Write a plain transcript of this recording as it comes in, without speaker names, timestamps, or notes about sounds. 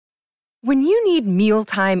When you need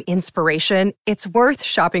mealtime inspiration, it's worth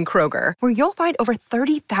shopping Kroger, where you'll find over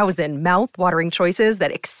 30,000 mouth-watering choices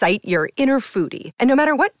that excite your inner foodie. And no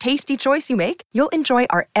matter what tasty choice you make, you'll enjoy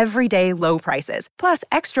our everyday low prices, plus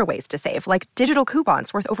extra ways to save, like digital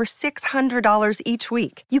coupons worth over $600 each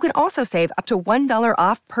week. You can also save up to $1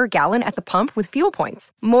 off per gallon at the pump with fuel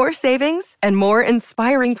points. More savings and more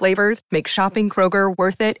inspiring flavors make shopping Kroger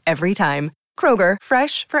worth it every time. Kroger,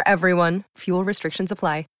 fresh for everyone. Fuel restrictions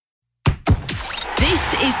apply.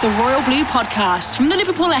 This is the Royal Blue Podcast from the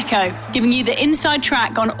Liverpool Echo, giving you the inside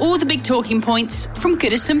track on all the big talking points from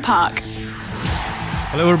Goodison Park.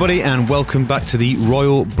 Hello everybody and welcome back to the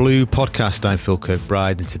Royal Blue Podcast. I'm Phil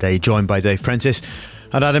Kirkbride and today joined by Dave Prentice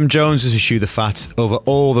and Adam Jones as we chew the fat over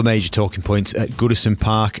all the major talking points at Goodison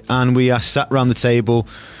Park, and we are sat around the table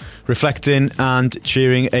reflecting and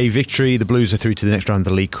cheering a victory. The Blues are through to the next round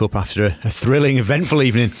of the League Cup after a thrilling, eventful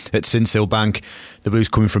evening at Sincil Bank. The Blues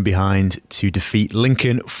coming from behind to defeat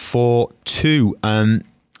Lincoln 4-2. And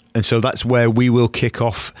so that's where we will kick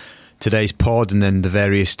off today's pod and then the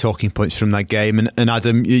various talking points from that game. And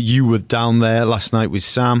Adam, you were down there last night with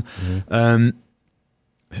Sam. Mm-hmm.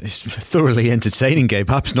 It's a thoroughly entertaining game.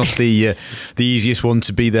 Perhaps not the easiest one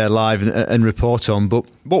to be there live and report on. But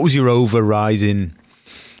what was your overriding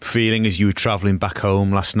feeling as you were travelling back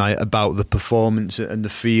home last night about the performance and the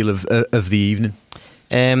feel of the evening?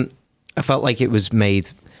 I felt like it was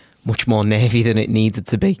made much more nervy than it needed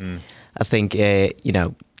to be. I think,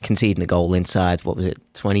 conceding a goal inside, what was it,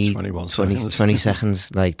 20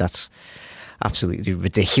 seconds? Like, that's absolutely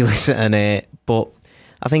ridiculous. And but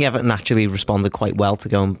I think Everton actually responded quite well to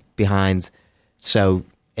going behind so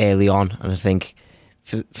early on. And I think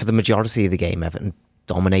for the majority of the game, Everton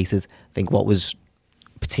dominated. I think what was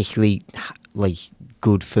particularly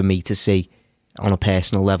good for me to see on a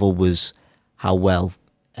personal level was how well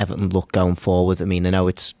Everton look going forward. I mean, I know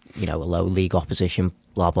it's, a low league opposition,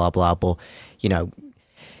 blah, blah, blah, but,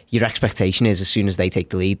 your expectation is as soon as they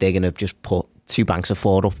take the lead, they're going to just put two banks of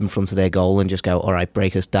four up in front of their goal and just go, all right,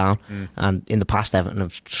 break us down. And in the past, Everton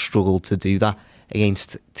have struggled to do that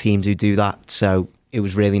against teams who do that. So it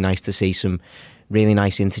was really nice to see some really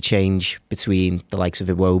nice interchange between the likes of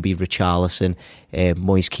Iwobi, Richarlison,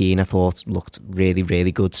 Moise Keane. I thought looked really,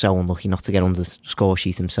 really good. So unlucky not to get on the score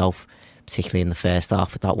sheet himself, particularly in the first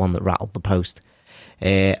half with that one that rattled the post.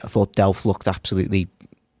 I thought Delph looked absolutely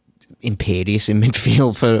imperious in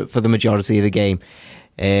midfield for the majority of the game.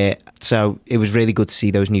 So it was really good to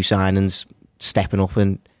see those new signings stepping up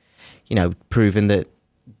and, proving that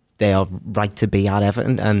they are right to be at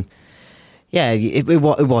Everton. And yeah, it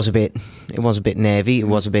was a bit nervy. It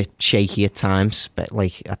was a bit shaky at times, but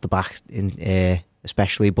like at the back,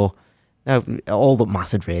 especially. But no, all that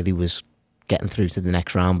mattered really was getting through to the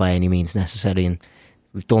next round by any means necessary, and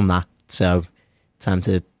we've done that. So time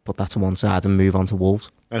to put that to one side and move on to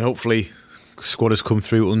Wolves. And hopefully squad has come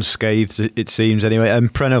through unscathed, it seems anyway.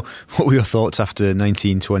 Preno, what were your thoughts after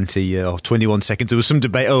 19, 20 or 21 seconds? There was some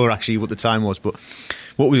debate over actually what the time was, but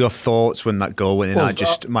what were your thoughts when that goal went in? Well,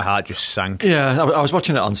 my heart just sank. Yeah, I was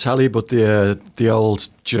watching it on telly, but the old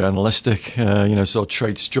journalistic sort of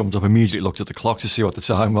traits jumped up immediately, looked at the clock to see what the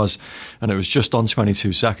time was, and it was just on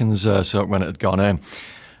 22 seconds so when it had gone in.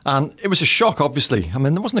 And it was a shock, obviously. I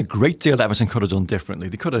mean, there wasn't a great deal Everton could have done differently.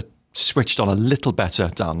 They could have switched on a little better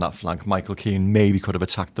down that flank. Michael Keane maybe could have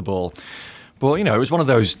attacked the ball. But, it was one of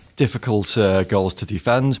those difficult goals to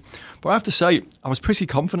defend. But I have to say, I was pretty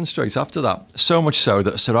confident straight after that. So much so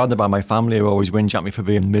that surrounded by my family who always whinge at me for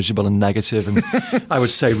being miserable and negative and I would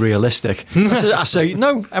say realistic. I say,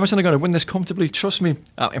 no, Everton are going to win this comfortably. Trust me.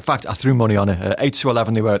 In fact, I threw money on it.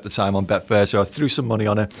 8-11 they were at the time on Betfair, so I threw some money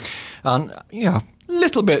on it. And,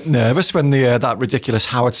 little bit nervous when that ridiculous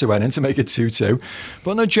howitzer went in to make it 2-2,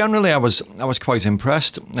 but no, generally I was quite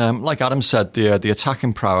impressed. Like Adam said, the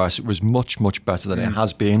attacking prowess was much better than it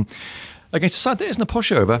has been against a side that isn't a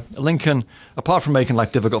pushover. Lincoln, apart from making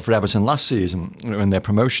life difficult for Everton last season in their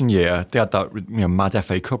promotion year, they had that mad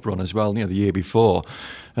FA Cup run as well. The year before.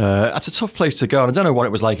 It's a tough place to go, and I don't know what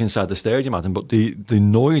it was like inside the stadium, Adam, but the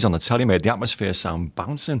noise on the telly made the atmosphere sound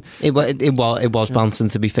bouncing. It was bouncing.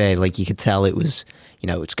 To be fair, like you could tell it was.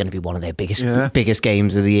 It's going to be one of their biggest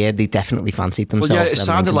games of the year. They definitely fancied themselves. Well, yeah, it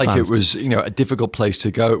sounded like it was, a difficult place to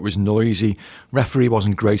go. It was noisy. Referee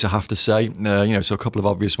wasn't great, I have to say. So a couple of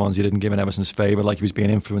obvious ones he didn't give in Everton's favour, like he was being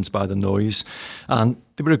influenced by the noise. And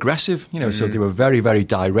they were aggressive, so they were very, very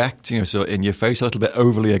direct, so in your face, a little bit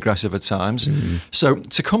overly aggressive at times. So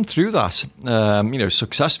to come through that,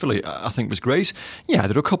 successfully, I think was great. Yeah,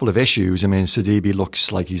 there are a couple of issues. I mean, Sidibe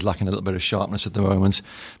looks like he's lacking a little bit of sharpness at the moment.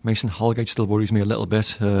 Mason Holgate still worries me a little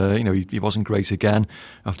bit. He wasn't great again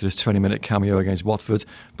after his 20-minute cameo against Watford.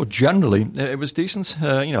 But generally, it was decent.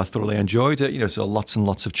 I thoroughly enjoyed it. So lots and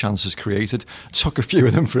lots of chances created. Took a few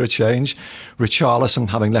of them for a change. Richarlison,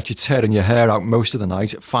 having left you tearing your hair out most of the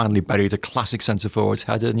night, finally buried a classic centre-forward's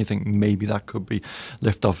header, and you think maybe that could be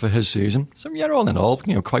lift-off for his season. So yeah, all in all,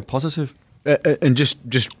 quite positive. And just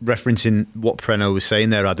referencing what Preno was saying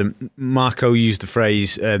there, Adam, Marco used the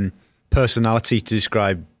phrase personality to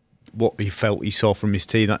describe what he felt he saw from his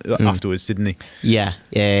team afterwards, didn't he? Yeah.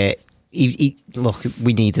 Look,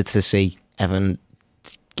 we needed to see Everton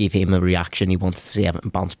give him a reaction. He wanted to see Everton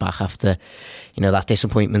bounce back after, that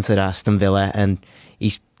disappointment at Aston Villa, and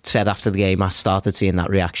he said after the game, I started seeing that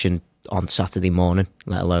reaction on Saturday morning,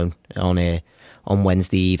 let alone on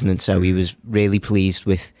Wednesday evening. So he was really pleased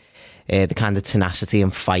with the kind of tenacity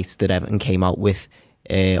and fight that Everton came out with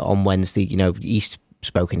on Wednesday. He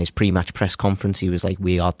spoke in his pre-match press conference. He was like,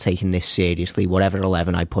 we are taking this seriously. Whatever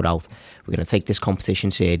 11 I put out, we're going to take this competition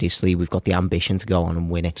seriously. We've got the ambition to go on and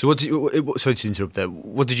win it. So sorry to interrupt there.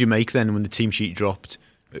 What did you make then when the team sheet dropped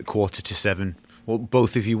at 6:45? Well,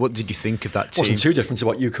 both of you, what did you think of that team? Wasn't too different to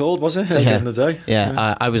what you called, was it, at the end of the day?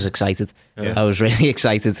 Yeah. I was excited. Yeah. I was really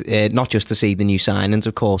excited, not just to see the new signings,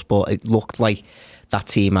 of course, but it looked like that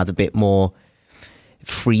team had a bit more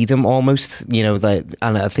freedom almost, and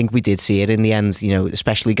I think we did see it in the end,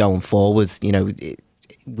 especially going forward.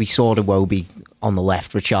 We saw the Iwobi on the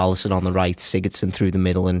left, Richarlison on the right, Sigurdsson through the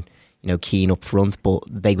middle, and Keane up front, but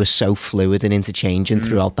they were so fluid and interchanging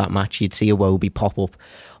throughout that match. You'd see Iwobi pop up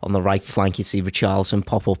on the right flank, you'd see Richarlison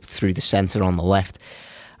pop up through the centre on the left,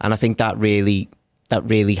 and I think that really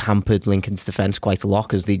hampered Lincoln's defence quite a lot,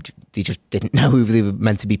 because they just didn't know who they were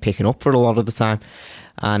meant to be picking up for a lot of the time.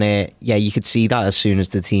 And you could see that as soon as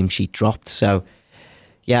the team sheet dropped. So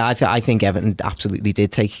yeah, I think Everton absolutely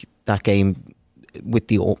did take that game with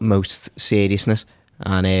the utmost seriousness,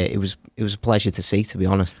 and it was a pleasure to see, to be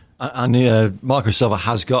honest. And Marco Silva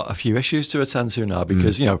has got a few issues to attend to now,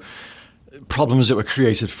 because problems that were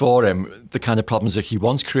created for him, the kind of problems that he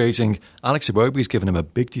wants creating, Alex Iwobi's given him a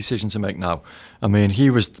big decision to make now. I mean, he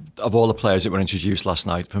was, of all the players that were introduced last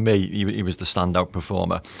night, for me, he was the standout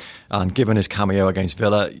performer. And given his cameo against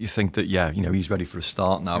Villa, you think that, he's ready for a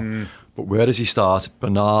start now. But where does he start?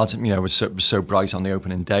 Bernard, was so bright on the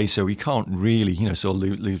opening day, so he can't really, sort of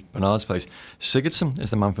lose Bernard's place. Sigurdsson is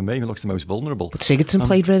the man for me who looks the most vulnerable. But Sigurdsson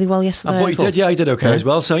played really well yesterday. But he did okay as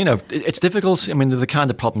well. So, it's difficult. I mean, they're the kind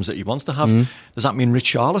of problems that he wants to have. Does that mean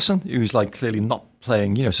Richarlison, who's clearly not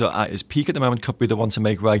playing, so at his peak at the moment, could be the one to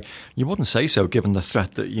make way? You wouldn't say so, given the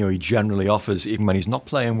threat that, he generally offers, even when he's not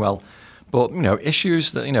playing well. But,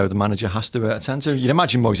 issues that, the manager has to attend to. You'd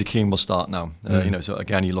imagine Moise Keane will start now. So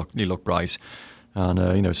again, he looked bright.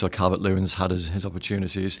 And, so Calvert-Lewin's had his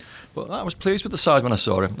opportunities. But I was pleased with the side when I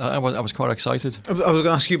saw it. I was quite excited. I was going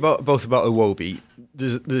to ask you both about Iwobi.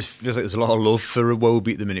 Feels like there's a lot of love for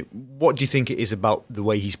Iwobi at the minute. What do you think it is about the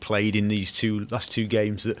way he's played in these last two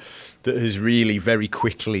games that has really very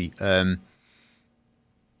quickly won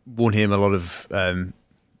him a lot of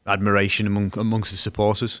admiration amongst the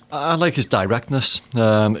supporters? I like his directness.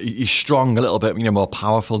 He's strong, a little bit more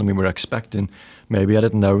powerful than we were expecting. Maybe I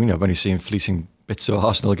didn't know. I've only seen fleeting bits of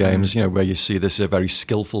Arsenal games, where you see this very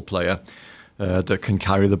skillful player that can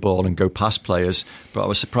carry the ball and go past players. But I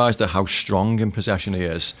was surprised at how strong in possession he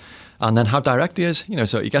is. And then how direct he is,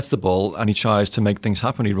 so he gets the ball and he tries to make things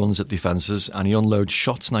happen. He runs at defences and he unloads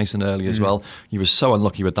shots nice and early as well. He was so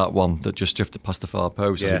unlucky with that one that just drifted past the far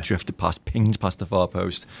post. As it pinged past the far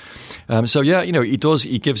post.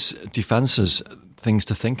 He gives defences things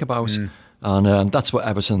to think about. And that's what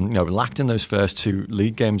Everton, lacked in those first two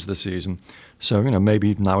league games of the season. So,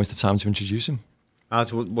 maybe now is the time to introduce him.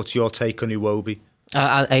 What's your take on Iwobi?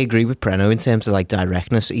 I agree with Preno in terms of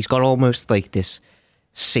directness. He's got almost this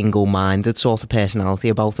single-minded sort of personality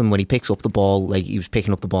about him. When he picks up the ball, he was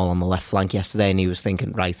picking up the ball on the left flank yesterday, and he was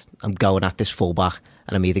thinking, right, I'm going at this full-back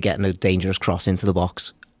and I'm either getting a dangerous cross into the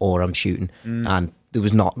box or I'm shooting. And there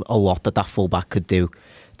was not a lot that full-back could do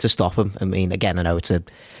to stop him. I mean, again, I know it's a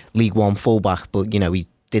League One full-back, but he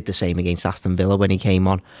did the same against Aston Villa when he came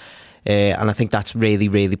on. And I think that's really,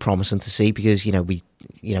 really promising to see, because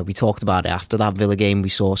we talked about it after that Villa game. We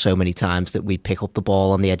saw so many times that we'd pick up the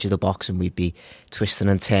ball on the edge of the box and we'd be twisting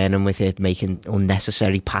and turning with it, making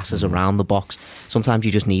unnecessary passes around the box. Sometimes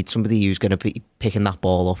you just need somebody who's going to be picking that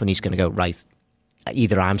ball up and he's going to go, right,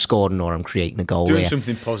 either I'm scoring or I'm creating a goal. Doing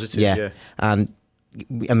something positive, yeah. And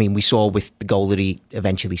I mean, we saw with the goal that he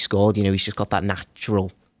eventually scored, he's just got that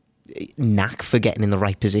natural knack for getting in the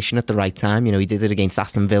right position at the right time. He did it against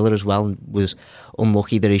Aston Villa as well, and was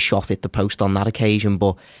unlucky that his shot hit the post on that occasion,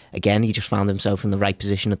 but again, he just found himself in the right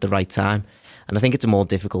position at the right time. And I think it's a more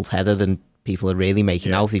difficult header than people are really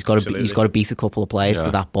making out. He's got to beat a couple of players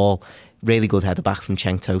to that ball. Really good header back from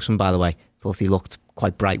Cenk Tosun, by the way. Thought he looked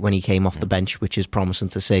quite bright when he came off the bench, which is promising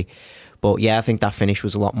to see. But yeah, I think that finish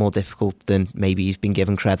was a lot more difficult than maybe he's been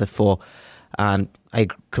given credit for. And I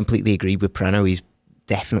completely agree with Preno. He's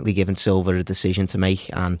definitely given Silva a decision to make.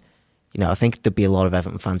 And, I think there'd be a lot of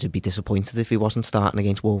Everton fans who'd be disappointed if he wasn't starting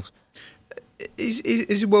against Wolves. Is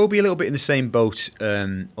Iwobi a little bit in the same boat,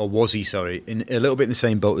 or was he, sorry, a little bit in the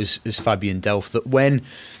same boat as Fabian Delph, that when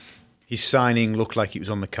his signing looked like it was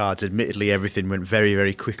on the cards, admittedly everything went very,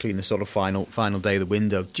 very quickly in the sort of final day of the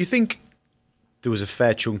window. Do you think there was a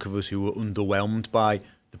fair chunk of us who were underwhelmed by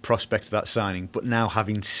the prospect of that signing, but now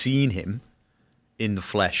having seen him in the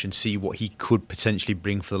flesh and see what he could potentially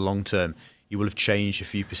bring for the long term, you will have changed a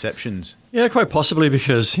few perceptions? Yeah, quite possibly,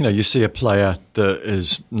 because you see a player that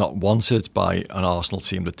is not wanted by an Arsenal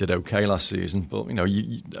team that did okay last season, but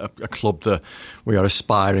a club that we are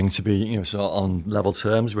aspiring to be sort of on level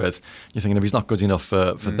terms with. You're thinking if he's not good enough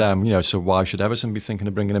for them, so why should Everton be thinking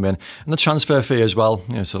of bringing him in? And the transfer fee as well.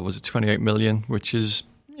 So was it 28 million, which is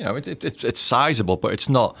it's sizable, but it's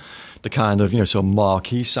not the kind of sort of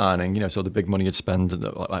marquee signing, so the big money you'd spent on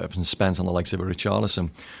the likes of a Richarlison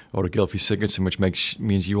or a Gylfi Sigurdsson, which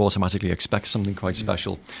means you automatically expect something quite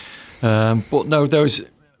special. But no, those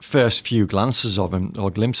first few glances of him or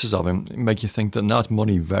glimpses of him make you think that that's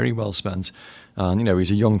money very well spent. And he's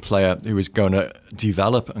a young player who is going to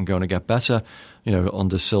develop and going to get better.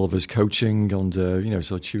 Under Silva's coaching, under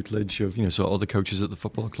sort of tutelage of sort of other coaches at the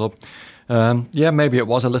football club. Maybe it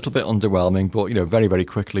was a little bit underwhelming, but very, very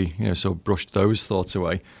quickly sort of brushed those thoughts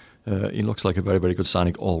away. He looks like a very, very good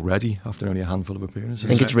signing already after only a handful of appearances. I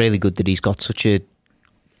think it's really good that he's got such a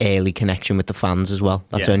early connection with the fans as well.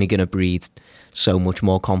 That's only going to breed so much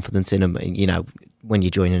more confidence in him. When you're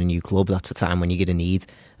joining a new club, that's a time when you're going to need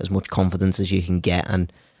as much confidence as you can get.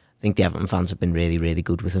 And I think the Everton fans have been really, really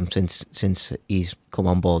good with him since he's come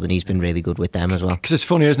on board, and he's been really good with them as well. Because it's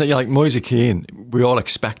funny, isn't it? Like Moise Kean, we all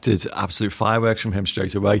expected absolute fireworks from him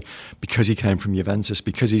straight away because he came from Juventus,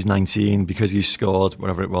 because he's 19, because he's scored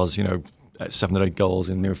whatever it was, 7 or 8 goals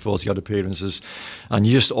in 40-odd appearances, and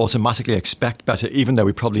you just automatically expect better, even though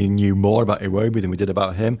we probably knew more about Iwobi than we did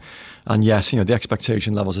about him. And yes, the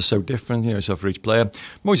expectation levels are so different, so for each player.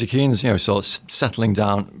 Moise Kean's, sort of settling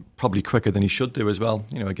down probably quicker than he should do as well.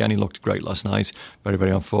 Again, he looked great last night. Very,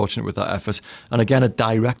 very unfortunate with that effort. And again, a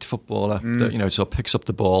direct footballer that, sort of picks up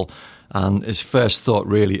the ball, and his first thought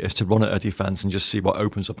really is to run at a defence and just see what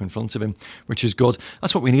opens up in front of him, which is good.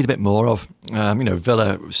 That's what we need a bit more of.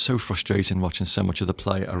 Villa was so frustrating watching so much of the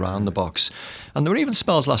play around the box. And there were even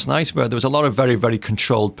spells last night where there was a lot of very, very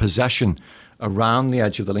controlled possession around the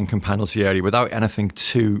edge of the Lincoln penalty area without anything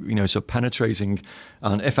too, sort of penetrating.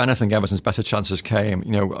 And if anything, Everton's better chances came,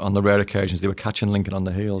 on the rare occasions they were catching Lincoln on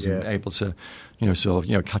the heels and able to,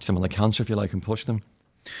 catch them on the counter, if you like, and push them.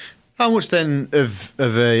 How much then of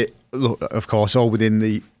a look, of course, all within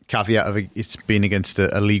the caveat of it's been against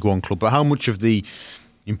a League One club, but how much of the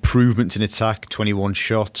improvements in attack, 21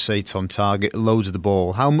 shots, 8 on target, loads of the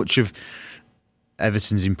ball, how much of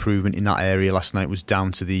Everton's improvement in that area last night was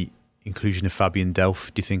down to the inclusion of Fabian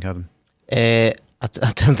Delph, do you think, Adam? I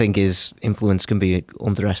don't think his influence can be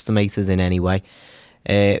underestimated in any way.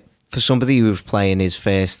 For somebody who was playing his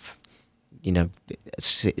first,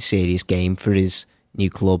 serious game for his new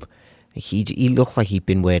club, he looked like he'd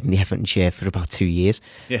been wearing the Everton shirt for about 2 years.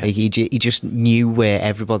 Yeah. Like he just knew where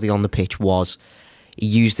everybody on the pitch was. He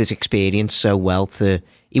used his experience so well to.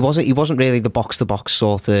 He wasn't really the box to box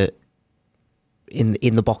sort of. In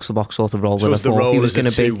the box to box sort of role that I thought he was going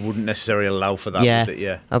to be. Wouldn't necessarily allow for that. Yeah, would it?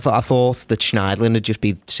 Yeah. I thought that Schneiderlin would just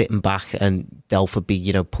be sitting back and Delph would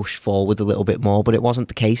be pushed forward a little bit more, but it wasn't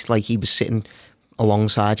the case. Like he was sitting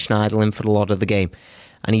alongside Schneiderlin for a lot of the game,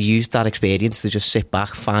 and he used that experience to just sit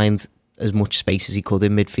back, find as much space as he could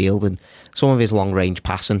in midfield, and some of his long range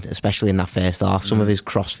passing, especially in that first half, some of his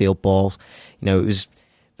cross-field balls, it was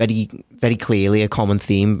very, very clearly a common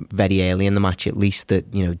theme very early in the match, at least,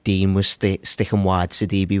 that Dean was sticking wide,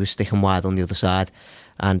 Sidibe was sticking wide on the other side,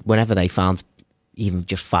 and whenever they found even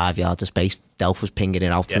just 5 yards of space, Delph was pinging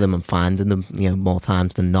it out to them and finding them more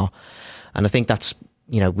times than not. And I think that's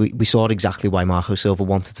we saw exactly why Marco Silva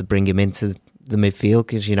wanted to bring him into the midfield,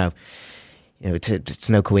 because it's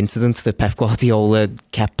no coincidence that Pep Guardiola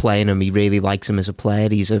kept playing him. He really likes him as a player.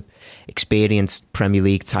 He's an experienced Premier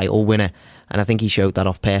League title winner, And I think he showed that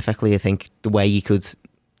off perfectly. I think the way he could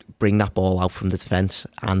bring that ball out from the defence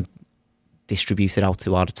and distribute it out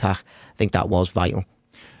to our attack, I think that was vital.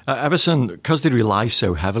 Everton, because they rely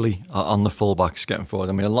so heavily on the fullbacks getting forward,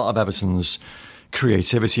 I mean, a lot of Everton's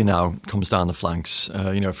creativity now comes down the flanks,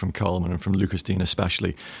 from Coleman and from Lucas Dean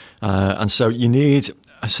especially. And so you need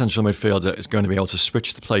a central midfielder that's going to be able to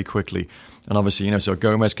switch the play quickly. And obviously, so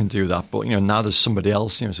Gomez can do that. But, now there's somebody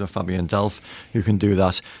else, so Fabian Delph, who can do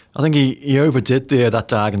that. I think he overdid that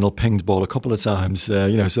diagonal pinged ball a couple of times,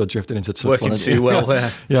 so drifted into touch. Working too well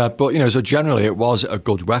there. Yeah, but, so generally it was a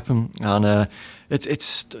good weapon. And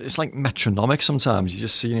it's like metronomic sometimes. You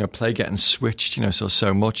just see, play getting switched,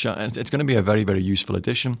 so much. And it's going to be a very, very useful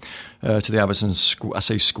addition to the Everton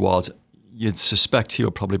squad. You'd suspect he'll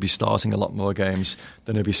probably be starting a lot more games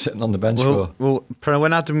than he'll be sitting on the bench for. Well,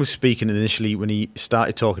 when Adam was speaking initially, when he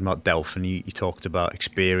started talking about Delph, and he talked about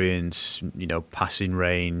experience, passing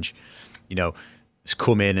range, has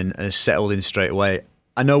come in and has settled in straight away.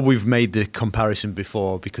 I know we've made the comparison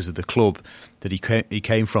before because of the club that he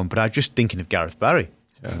came from, but I'm just thinking of Gareth Barry.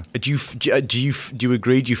 Yeah. Do you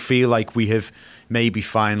agree? Do you feel like we have maybe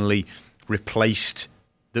finally replaced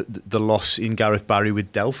the loss in Gareth Barry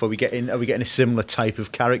with Delph? Are we getting a similar type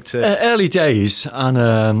of character? Early days,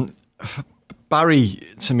 and Barry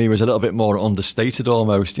to me was a little bit more understated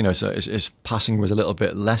almost. So his passing was a little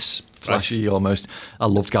bit less flashy almost. I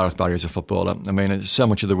loved Gareth Barry as a footballer. I mean, so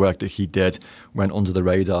much of the work that he did went under the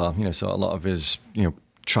radar. So a lot of his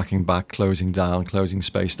tracking back, closing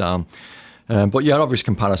space down. But yeah, obvious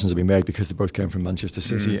comparisons have been made because they both came from Manchester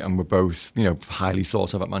City and were both highly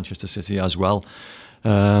thought of at Manchester City as well.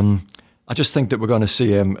 I just think that we're going to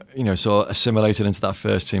see him, sort of assimilated into that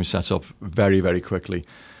first team setup very, very quickly.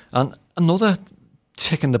 And another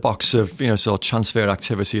tick in the box of, sort of transfer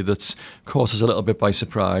activity that's caught us a little bit by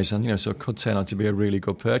surprise and, so it could turn out to be a really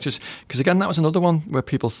good purchase. Because again, that was another one where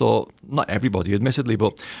people thought, not everybody admittedly,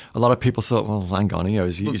 but a lot of people thought, well, hang on,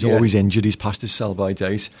 he's always injured, he's past his sell-by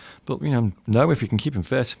date. But, no, if you can keep him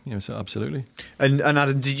fit, so absolutely. And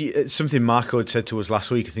Adam, something Marco had said to us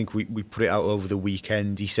last week, I think we put it out over the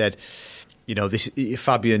weekend, he said,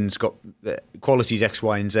 Fabian's got qualities X,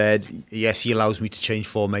 Y and Z. Yes, he allows me to change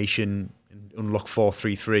formation and unlock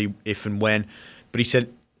 4-3-3 if and when. But he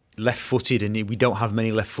said left-footed, and we don't have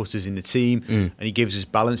many left-footers in the team, and he gives us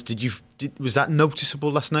balance. Was that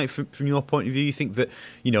noticeable last night from your point of view? You think that,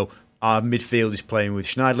 our midfield is playing with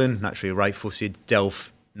Schneiderlin, naturally right-footed, Delph,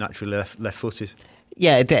 naturally left-footed?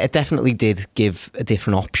 Yeah, it definitely did give a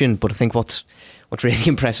different option, but I think what's really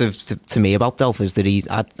impressive to me about Delph is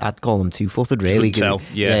that I'd call him two-footed really.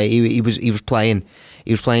 He was playing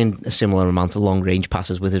a similar amount of long-range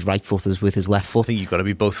passes with his right foot as with his left foot. I think you've got to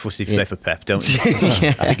be both-footed if you play for Pep, don't you?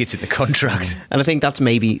 Yeah. I think it's in the contract. And I think that's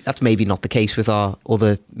maybe not the case with our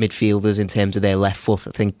other midfielders in terms of their left foot.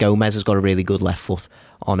 I think Gomez has got a really good left foot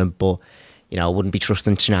on him, but I wouldn't be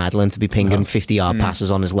trusting Schneiderlin to be pinging 50-yard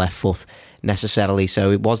passes on his left foot necessarily.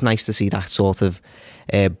 So it was nice to see that sort of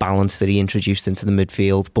balance that he introduced into the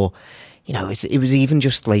midfield. But it was even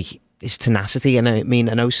just like his tenacity. And I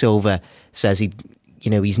know Silva says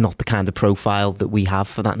he's not the kind of profile that we have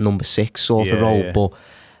for that number 6 sort of role. Yeah. But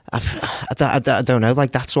I don't know.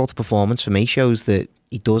 Like that sort of performance for me shows that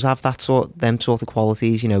he does have them sort of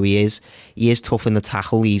qualities. He is tough in the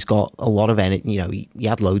tackle. He's got a lot of energy. He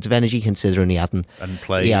had loads of energy considering he hadn't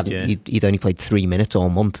played. He'd only played 3 minutes all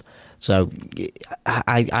month. So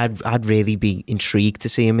I'd really be intrigued to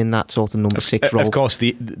see him in that sort of number 6 role. Of course,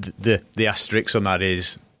 the asterisk on that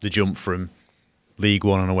is the jump from League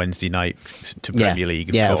One on a Wednesday night to Premier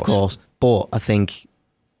League. Of course. But I think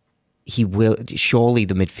he will. Surely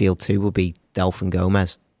the midfield too will be Delph and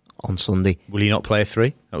Gomez on Sunday. Will he not play a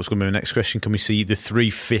 3? That was going to be my next question. Can we see the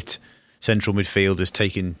 3 fit central midfielders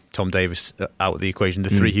taking Tom Davis out of the equation? The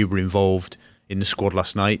 3 who were involved in the squad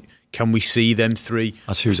last night. Can we see them 3?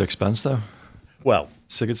 At whose expense, though? Well,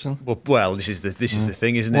 Sigurdsson. Well, this is the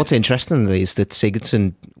thing, isn't it? What's interesting is that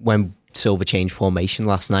Sigurdsson, when Silva changed formation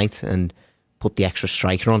last night and put the extra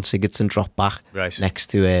striker on, Sigurdsson dropped back next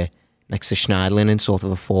to Schneiderlin in sort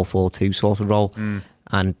of a 4-4-2 sort of role.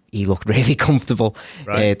 And he looked really comfortable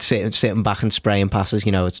sitting back and spraying passes.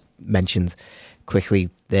 It's mentioned quickly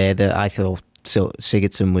there that I thought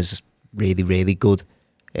Sigurdsson was really, really good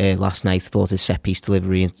last night. I thought his set-piece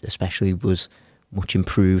delivery especially was much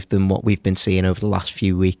improved than what we've been seeing over the last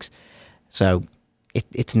few weeks. So,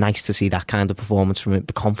 it's nice to see that kind of performance from him.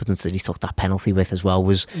 The confidence that he took that penalty with as well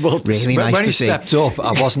was really nice to see. When he stepped up,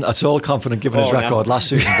 I wasn't at all confident given his record last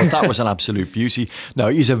season, but that was an absolute beauty. No,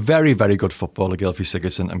 he's a very, very good footballer, Gylfi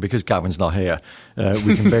Sigurdsson, and because Gavin's not here,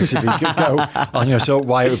 we can basically go on, so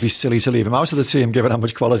why it would be silly to leave him out of the team given how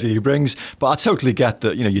much quality he brings. But I totally get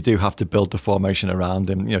that, you do have to build the formation around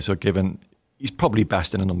him, so given he's probably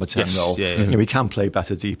best in a number 10 role. He can play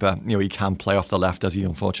better deeper. He can play off the left, as he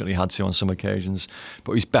unfortunately had to on some occasions.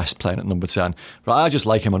 But he's best playing at number 10. But I just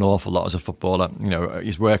like him an awful lot as a footballer.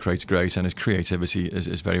 His work rate's great and his creativity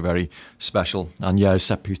is very, very special. And his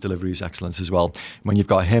set piece delivery is excellent as well. When you've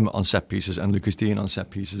got him on set pieces and Lucas Dean on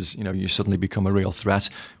set pieces, you suddenly become a real threat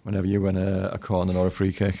whenever you win a corner or a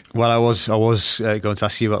free kick. Well, I was going to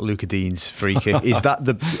ask you about Lucas Dean's free kick. Is that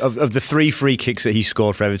of the 3 free kicks that he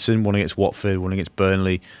scored for Everton, one against Watford, one against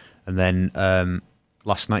Burnley, and then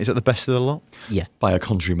last night, is that the best of the lot? Yeah, by a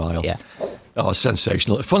country mile. Yeah. Oh,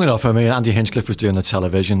 sensational. Funny enough, Andy Hinchcliffe was doing the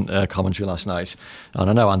television commentary last night, and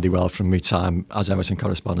I know Andy well from my time as Everton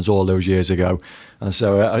correspondent all those years ago, and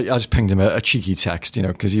so I just pinged him a cheeky text,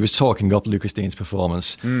 because he was talking up Lucas Dean's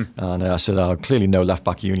performance, and I said, clearly no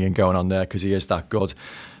left-back union going on there because he is that good.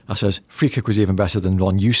 I says, free kick was even better than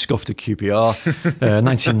one you scuffed at QPR,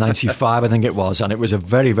 1995 I think it was, and it was a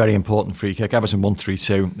very, very important free kick. Everton won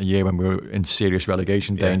 3-2 the year when we were in serious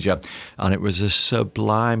relegation danger, and it was a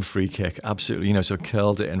sublime free kick, absolutely, so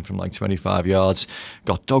curled it in from like 25 yards,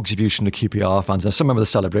 got dogs abuse from the QPR fans, and I still remember the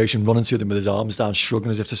celebration, running to them with his arms down, shrugging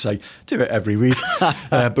as if to say, do it every week,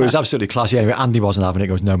 but it was absolutely classy. Anyway, Andy wasn't having it. He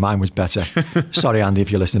goes, no, mine was better. Sorry, Andy,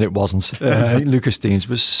 if you're listening, it wasn't. Lucas Dean's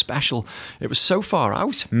was special. It was so far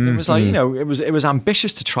out. It was like, it was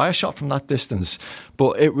ambitious to try a shot from that distance,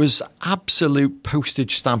 but it was absolute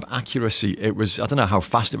postage stamp accuracy. It was, I don't know how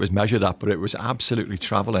fast it was measured at, but it was absolutely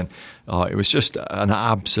travelling. It was just an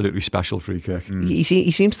absolutely special free kick. He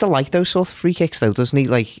seems to like those sort of free kicks though, doesn't he?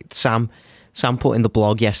 Like Sam put in the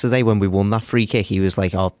blog yesterday when we won that free kick, he was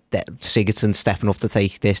like, Sigurdsson stepping up to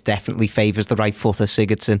take this definitely favours the right foot of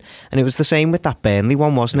Sigurdsson. And it was the same with that Burnley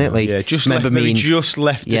one, wasn't it? Like, just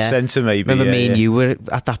left the centre maybe. Remember me and you were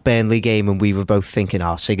at that Burnley game and we were both thinking,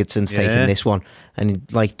 Sigurdsson's taking this one. And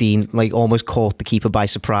like Dean almost caught the keeper by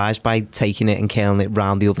surprise by taking it and curling it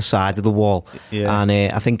round the other side of the wall. And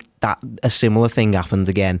I think that a similar thing happened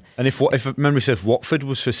again. And if memory serves, Watford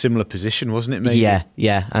was for a similar position, wasn't it? Maybe?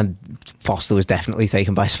 Yeah. And Foster was definitely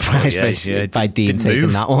taken by surprise by Dean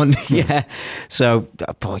taking that one. So,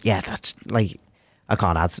 but that's like, I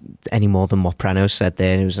can't add any more than what Preno said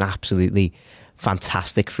there. It was an absolutely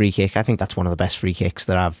fantastic free kick. I think that's one of the best free kicks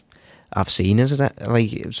that I've seen, isn't it? Like,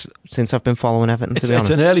 since I've been following Everton, to be honest.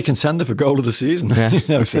 It's an early contender for goal of the season.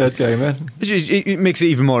 Third game in. It makes it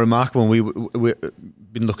even more remarkable. We've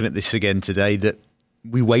been looking at this again today, that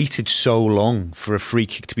we waited so long for a free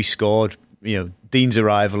kick to be scored. Dean's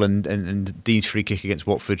arrival and Dean's free kick against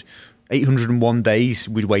Watford. 801 days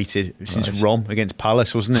we'd waited since Rom against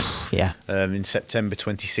Palace, wasn't it? In September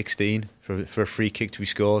 2016 for a free kick to be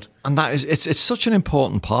scored. And that is, it's such an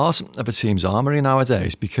important part of a team's armoury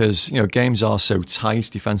nowadays, because games are so tight,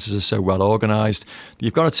 defences are so well organised.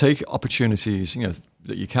 You've got to take opportunities,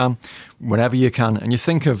 that you can, whenever you can. And you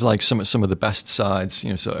think of like some of the best sides,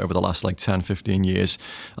 so over the last 10, 15 years,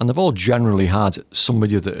 and they've all generally had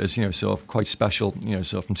somebody that is, sort of quite special,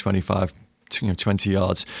 sort of from 25 to 20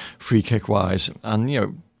 yards free kick wise.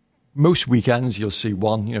 And most weekends you'll see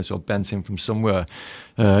one sort of bent in from somewhere,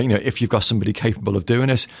 if you've got somebody capable of doing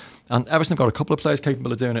it. And Everton have got a couple of players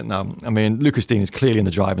capable of doing it now. I mean, Lucas Dean is clearly in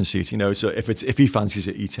the driving seat, so if he fancies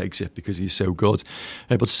it, he takes it because he's so good.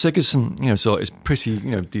 But Sigurdsson, so is pretty,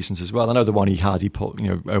 decent as well. I know the one he put,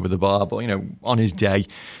 over the bar, but on his day,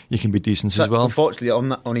 he can be decent as well. Unfortunately,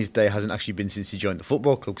 on his day hasn't actually been since he joined the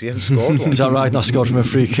football club, because he hasn't scored one. Is that right? Not scored from a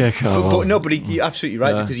free kick. But you're absolutely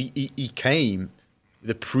right, because he came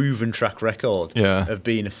the proven track record of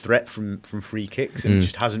being a threat from free kicks, and it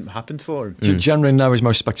just hasn't happened for him. Generally now his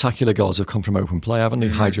most spectacular goals have come from open play, haven't they?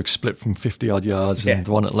 Hydrick split from 50 odd yards, and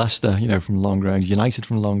the one at Leicester, from long range, United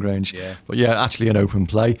from long range. But actually an open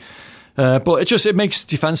play. But it makes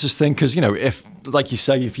defences think, because if, like you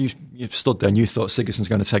say, if you stood there and you thought Sigurdsson's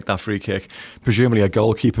going to take that free kick, presumably a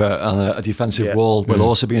goalkeeper and a defensive wall will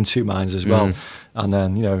also be in two minds as well. And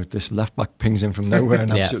then this left back pings in from nowhere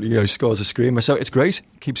and absolutely scores a screamer. So it's great,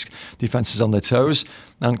 keeps defences on their toes,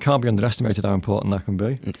 and can't be underestimated how important that can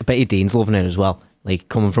be. I bet you Dean's loving it as well. Like,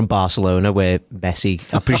 coming from Barcelona, where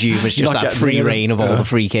Messi, I presume, is just that free reign of all the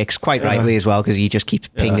free kicks, quite rightly as well, because he just keeps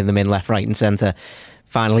pinging them in left, right and centre.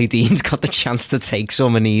 Finally, Dean's got the chance to take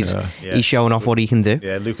some, and he's showing off what he can do.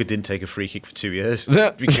 Yeah, Luca didn't take a free kick for 2 years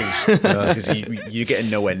because you're getting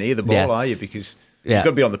nowhere near the ball, are you? Because You've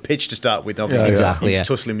got to be on the pitch to start with. Obviously, exactly. He was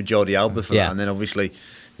tussling with Jordi Alba for that, and then obviously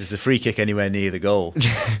there's a free kick anywhere near the goal.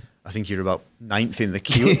 I think you're about 9th in the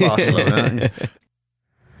queue at Barcelona, aren't you?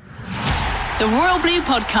 The Royal Blue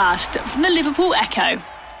Podcast from the Liverpool Echo.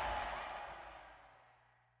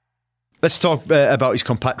 Let's talk about his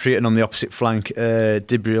compatriot and on the opposite flank,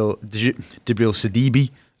 Djibril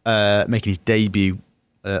Sidibe, making his debut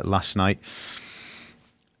last night.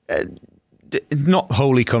 Not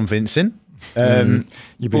wholly convincing. You're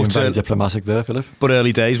being very diplomatic there, Philip. But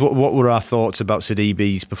early days. What were our thoughts about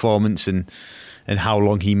Sidibe's performance and how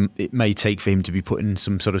long it may take for him to be putting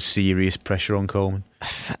some sort of serious pressure on Coleman?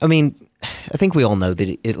 I mean, I think we all know that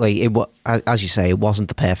it as you say, it wasn't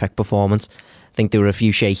the perfect performance. I think there were a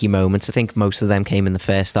few shaky moments. I think most of them came in the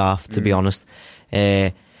first half, to be honest.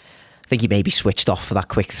 I think he maybe switched off for that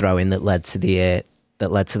quick throw in that led to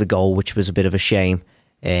the goal, which was a bit of a shame.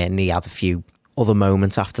 And he had a few other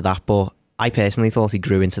moments after that, but I personally thought he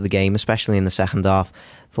grew into the game, especially in the second half.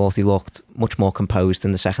 Thought he looked much more composed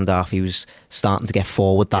in the second half. He was starting to get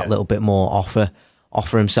forward that little bit more,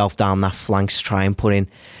 offer himself down that flank to try and put in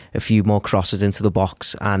a few more crosses into the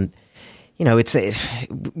box. And you know, it's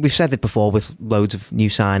we've said it before with loads of new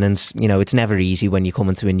signings. You know, it's never easy when you come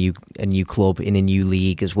into a new club in a new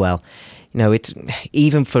league as well. You know, it's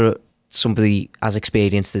even for somebody as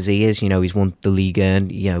experienced as he is. You know, he's won the league,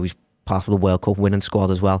 and you know he's part of the World Cup winning squad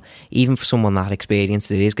as well. Even for someone that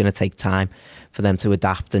experienced, it is going to take time for them to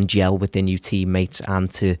adapt and gel with their new teammates and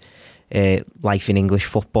to life in English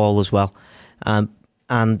football as well.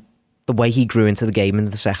 And the way he grew into the game in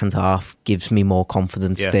the second half gives me more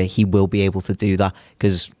confidence that he will be able to do that,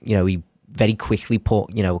 because you know he very quickly put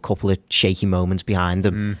a couple of shaky moments behind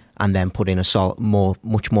him and then put in a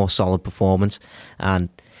much more solid performance. And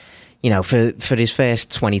you know, for his first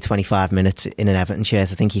 20-25 minutes in an Everton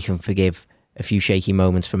shirt, I think he can forgive a few shaky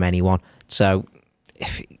moments from anyone. So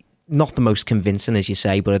not the most convincing, as you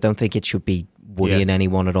say, but I don't think it should be worrying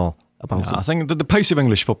anyone at all. I think the pace of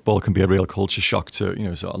English football can be a real culture shock to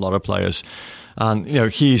a lot of players, and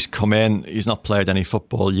he's come in, he's not played any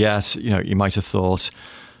football yet. You might have thought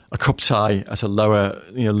a cup tie at a lower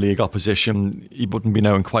league opposition, he wouldn't be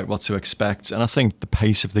knowing quite what to expect, and I think the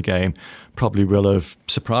pace of the game probably will have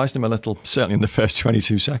surprised him a little. Certainly in the first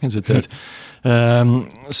 22 seconds it did.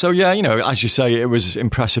 So as you say, it was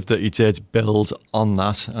impressive that he did build on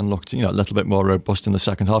that and looked a little bit more robust in the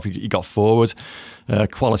second half. He got forward.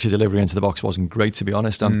 Quality delivery into the box wasn't great, to be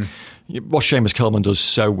honest. And what Seamus Coleman does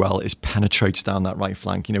so well is penetrates down that right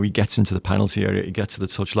flank. He gets into the penalty area, he gets to the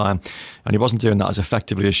touchline, and he wasn't doing that as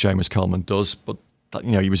effectively as Seamus Coleman does. But that,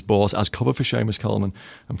 he was bought as cover for Seamus Coleman,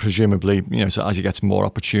 and presumably, so as he gets more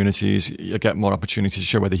opportunities, you get more opportunities to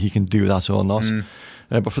show whether he can do that or not.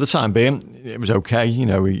 But for the time being, it was okay. He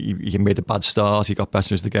made a bad start. He got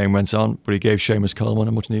better as the game went on, but he gave Seamus Coleman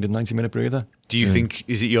a much-needed 90-minute breather. Do you think,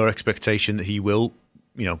 is it your expectation that he will,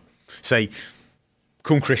 say,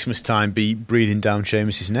 come Christmas time, be breathing down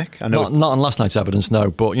Seamus's neck? I know not on last night's evidence, no.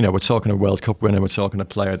 But we're talking a World Cup winner. We're talking a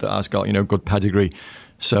player that has got good pedigree.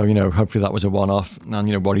 So, hopefully that was a one-off.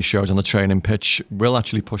 And, what he shows on the training pitch will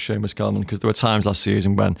actually push Seamus Coleman, because there were times last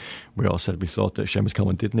season when we all said we thought that Seamus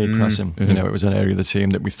Coleman did need pressing. It was an area of the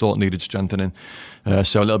team that we thought needed strengthening.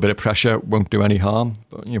 So a little bit of pressure won't do any harm.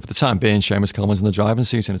 But, for the time being, Seamus Coleman's in the driving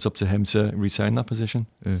seat, and it's up to him to retain that position.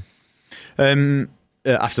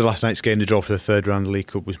 After last night's game, the draw for the third round of the League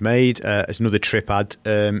Cup was made. As another trip had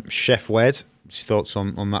Chef Wed. What's your thoughts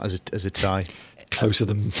on that as a tie? Closer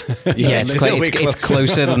than it's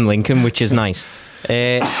closer than Lincoln, which is nice.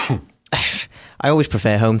 I always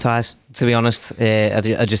prefer home ties, to be honest.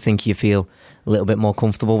 I just think you feel a little bit more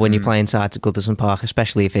comfortable when you play inside to Goodison Park,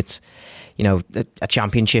 especially if it's a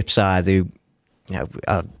championship side who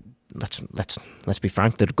let's be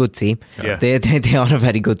frank, they're a good team. They are a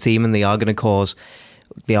very good team, and they are going to cause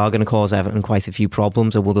Everton quite a few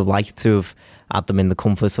problems. I would have liked to have had them in the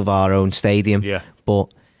comfort of our own stadium,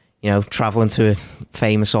 but travelling to a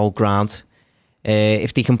famous old ground,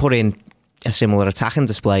 if they can put in a similar attacking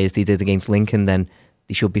display as they did against Lincoln, then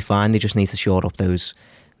they should be fine. They just need to shore up those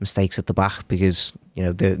mistakes at the back, because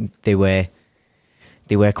they were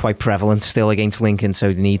quite prevalent still against Lincoln,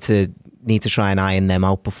 so they need to try and iron them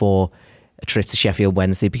out before a trip to Sheffield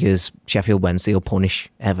Wednesday, because Sheffield Wednesday will punish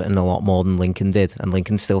Everton a lot more than Lincoln did, and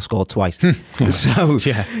Lincoln still scored twice. So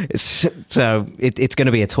it's going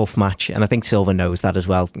to be a tough match, and I think Silva knows that as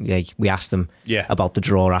well. We asked him about the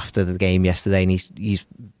draw after the game yesterday, and he's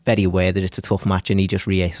very aware that it's a tough match, and he just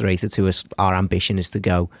reiterated to us our ambition is to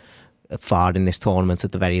go far in this tournament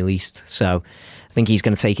at the very least. So I think he's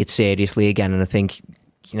going to take it seriously again, and I think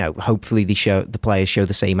hopefully the players show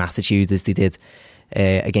the same attitude as they did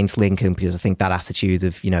against Lincoln, because I think that attitude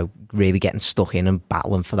of, really getting stuck in and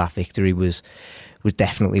battling for that victory was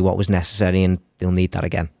definitely what was necessary, and they'll need that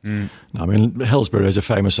again. I mean, Hillsborough is a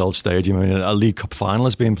famous old stadium. I mean, a League Cup final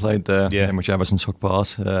has been played there, in which Everton took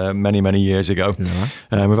part many years ago.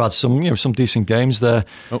 We've had some decent games there.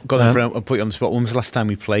 I'll put you on the spot. When was the last time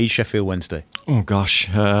we played Sheffield Wednesday? Oh gosh,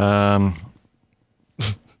 my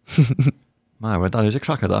word, that is a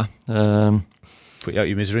cracker. That put you out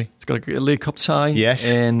your misery. It's got a League Cup tie. Yes,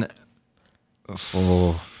 in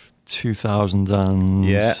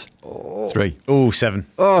 2003. Oh, 7.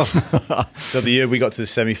 So the year we got to the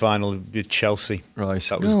semi-final with Chelsea. Right.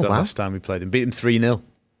 That was the last time we played them. Beat them 3-0.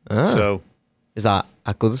 So is that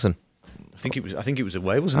at Goodison? I think it was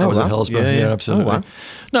away, wasn't it? It was at Hillsborough. Yeah, absolutely.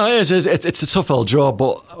 No, it is. It's a tough old draw,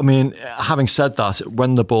 but I mean, having said that,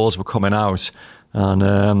 when the balls were coming out,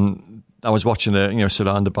 and I was watching it,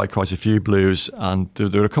 surrounded by quite a few Blues, and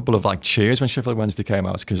there were a couple of cheers when Sheffield Wednesday came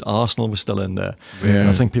out, because Arsenal was still in there. And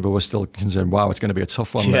I think people were still concerned, wow, it's going to be a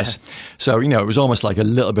tough one, this. So, it was almost like a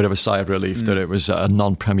little bit of a sigh of relief that it was a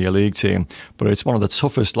non-Premier League team, but it's one of the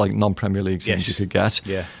toughest non-Premier League teams you could get.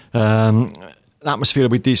 The atmosphere will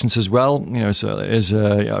be decent as well, so there is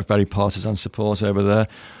a very partisan support over there.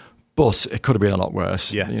 But it could have been a lot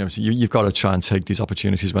worse. You've got to try and take these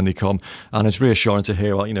opportunities when they come. And it's reassuring to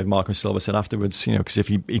hear what Marco Silva said afterwards. Because if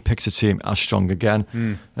he picks a team as strong again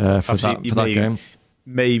for that game,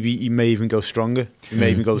 maybe he may even go stronger. He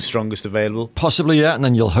may even go the strongest available. Possibly, yeah. And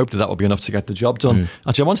then you'll hope that will be enough to get the job done.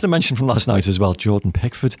 Actually, I wanted to mention from last night as well, Jordan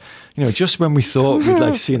Pickford. Just when we thought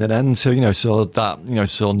we'd seen an end to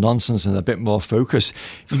saw nonsense and a bit more focus,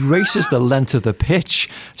 he races the length of the pitch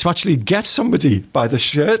to actually get somebody by the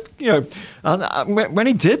shirt. And when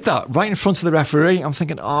he did that right in front of the referee, I'm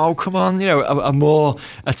thinking, oh come on, a more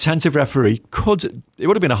attentive referee it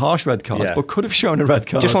would have been a harsh red card, but could have shown a red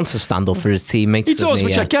card. Just wants to stand up for his teammates. He does,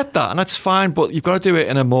 which I get that, and that's fine, but you've got to do it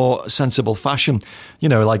in a more sensible fashion.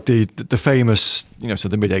 Like the famous, so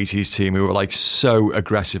the mid-80s team who were so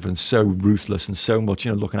aggressive and so ruthless and so much,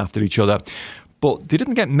 looking after each other. But they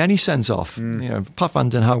didn't get many sends off. Pat Van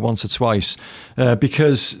Den Hauwe once or twice,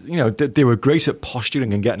 because they were great at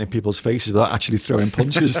posturing and getting in people's faces without actually throwing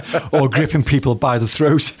punches or gripping people by the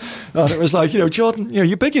throat. And it was Jordan,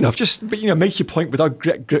 you're big enough, just make your point without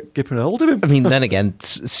gripping a hold of him. I mean, then again,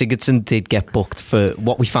 Sigurdsson did get booked for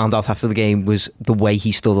what we found out after the game was the way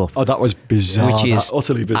he stood up. Oh, that was bizarre. Which is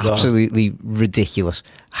utterly bizarre, absolutely ridiculous.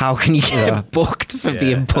 How can you get booked for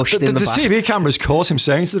being pushed in the back? The TV cameras caught him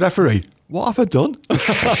saying to the referee, "What have I done?"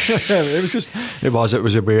 It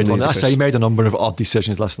was a weird one. I say he made a number of odd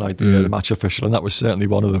decisions last night, the match official, and that was certainly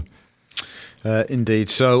one of them. Indeed.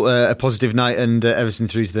 So a positive night, and Everton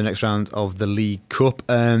through to the next round of the League Cup.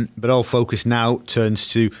 But all focus now turns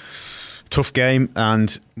to tough game,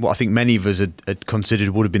 and what I think many of us had considered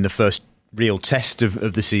would have been the first real test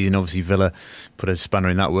of the season. Obviously Villa put a spanner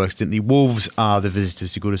in that works, didn't they? Wolves are the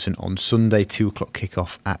visitors to Goodison on Sunday, 2:00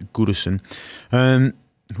 kickoff at Goodison.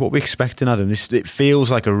 What are we expecting, Adam? It feels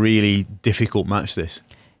like a really difficult match, this.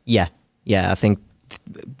 Yeah, I think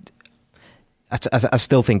I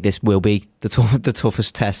still think this will be the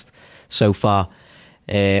toughest test so far.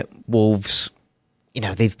 Wolves,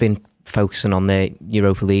 they've been focusing on the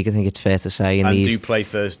Europa League, I think it's fair to say. And do play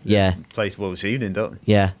Thursday. Yeah. Play this evening, don't they?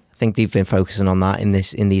 Yeah, I think they've been focusing on that in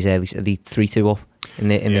these early, the 3-2 up in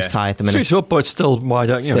this tie at the minute. 3-2 up, but it's still wide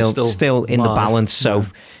out. Still in the balance, so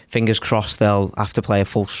fingers crossed they'll have to play a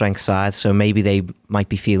full strength side, so maybe they might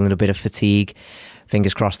be feeling a bit of fatigue.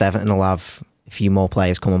 Fingers crossed Everton will have a few more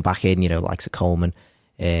players coming back in, likes of Coleman,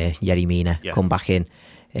 Yerry Mina come back in.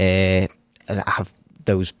 And have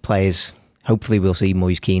those players, hopefully we'll see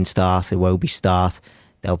Moise Keane start, Iwobi start.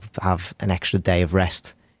 They'll have an extra day of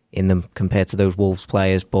rest in them compared to those Wolves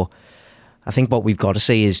players. But I think what we've got to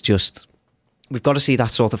see is we've got to see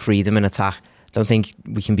that sort of freedom in attack. I don't think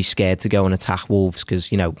we can be scared to go and attack Wolves because,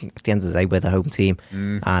 at the end of the day, we're the home team.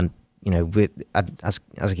 And, as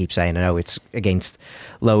I keep saying, I know it's against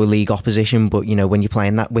lower league opposition, but, when you're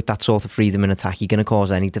playing that with that sort of freedom in attack, you're going to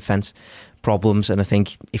cause any defence problems. And I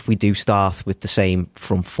think if we do start with the same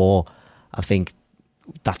front four, I think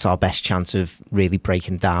that's our best chance of really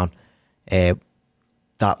breaking down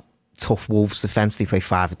that tough Wolves defence. They play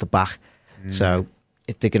 5 at the back. So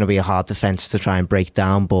they're going to be a hard defence to try and break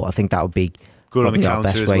down, but I think that would be good on the counter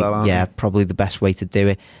best as way. well. Yeah, probably the best way to do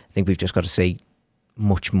it. I think we've just got to see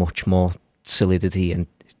much more solidity and,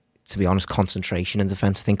 to be honest, concentration in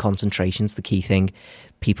defence. I think concentration's the key thing.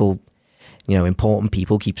 People, important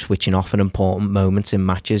people keep switching off in important moments in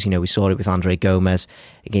matches. We saw it with Andre Gomez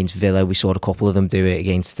against Villa. We saw a couple of them do it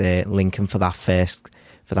against Lincoln for that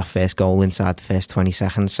first goal inside the first 20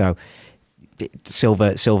 seconds. So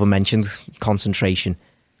Silva mentioned concentration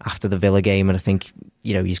after the Villa game, and I think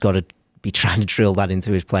he's got to be trying to drill that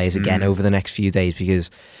into his players again over the next few days, because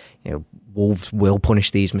Wolves will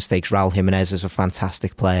punish these mistakes. Raul Jimenez is a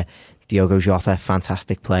fantastic player. Diogo Jota,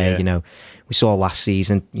 fantastic player. We saw last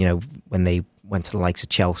season, when they went to the likes of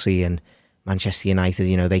Chelsea and Manchester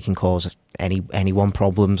United, they can cause anyone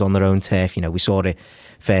problems on their own turf. We saw it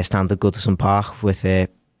firsthand at Goodison Park with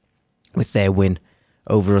their win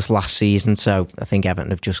over us last season. So I think Everton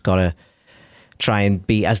have just got to try and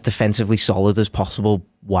be as defensively solid as possible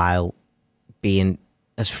while being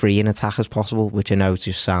as free in attack as possible, which I know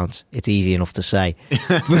it's easy enough to say.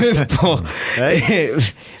 But,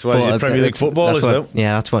 it's why you're Premier League footballers, though.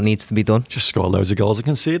 Yeah, that's what needs to be done. Just score loads of goals and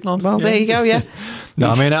concede none. Well, there you go, yeah.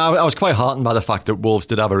 No, I mean, I was quite heartened by the fact that Wolves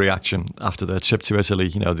did have a reaction after their trip to Italy.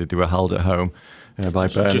 They were held at home by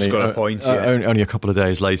Burnley. Just got a point, only a couple of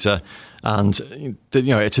days later. And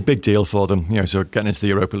it's a big deal for them, so getting into the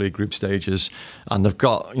Europa League group stages, and they've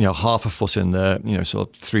got half a foot in there, sort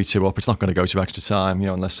of 3-2 up. It's not going to go to extra time,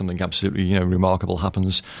 unless something absolutely remarkable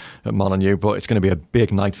happens at Molineux. But it's going to be a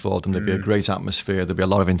big night for them. There'll be a great atmosphere. There'll be a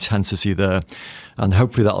lot of intensity there, and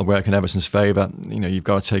hopefully that'll work in Everton's favour. You've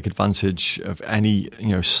got to take advantage of any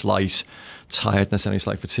slight tiredness, any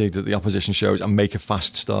slight fatigue that the opposition shows, and make a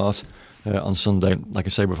fast start on Sunday. Like I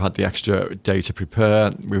say, we've had the extra day to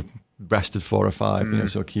prepare. We've rested 4 or 5,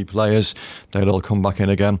 so key players. They'll all come back in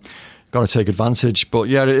again. Got to take advantage. But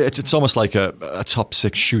yeah, it's almost like a top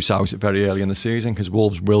 6 shootout very early in the season, because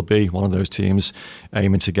Wolves will be one of those teams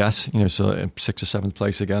aiming to get, so 6th or 7th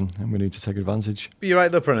place again, and we need to take advantage. But you're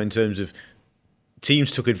right though, Prano, in terms of teams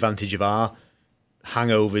took advantage of our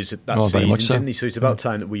hangovers that season, didn't they? So it's about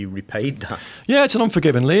time that we repaid that. Yeah, it's an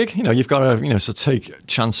unforgiving league. You've got to so take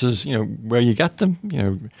chances where you get them.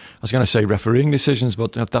 I was going to say refereeing decisions,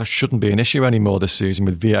 but that shouldn't be an issue anymore this season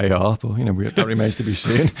with VAR, but that remains to be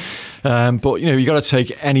seen. But you've got to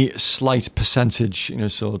take any slight percentage in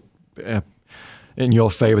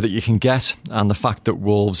your favour that you can get, and the fact that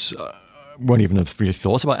Wolves won't even have really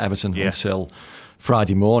thought about Everton until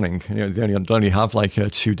Friday morning. They only have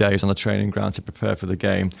 2 days on the training ground to prepare for the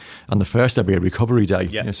game, and the first there'll be a recovery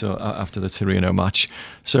day. So after the Torino match,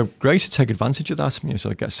 so great to take advantage of that.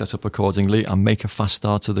 So get set up accordingly and make a fast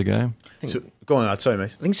start to the game. So go on, I'd say,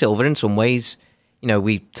 mate. I think Silva, in some ways,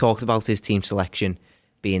 we talked about his team selection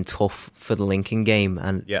being tough for the Lincoln game,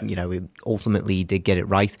 and ultimately he did get it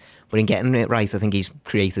right. But in getting it right, I think he's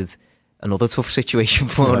created another tough situation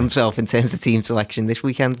for himself in terms of team selection this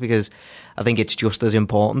weekend, because I think it's just as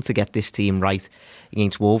important to get this team right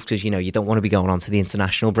against Wolves, because you don't want to be going on to the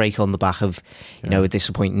international break on the back of a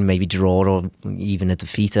disappointing maybe draw or even a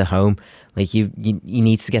defeat at home. You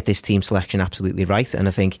need to get this team selection absolutely right, and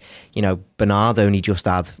I think Bernard only just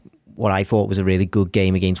had what I thought was a really good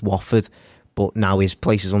game against Watford, but now his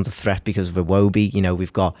place is under threat because of Iwobi.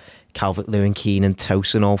 We've got Calvert-Lewin, Keane and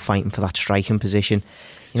Tosin all fighting for that striking position.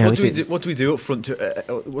 So what do we do up front?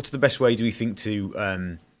 What's the best way, do we think,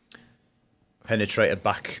 to penetrate a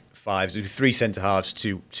back 5? So 3 centre halves,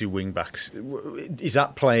 2 wing backs. Is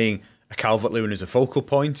that playing a Calvert-Lewin as a focal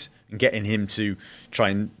point and getting him to try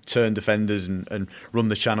and turn defenders and run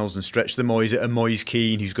the channels and stretch them, or is it a Moise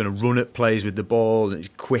Keane who's going to run at players with the ball and is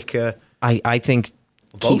quicker? I think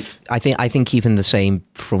both. I think keeping the same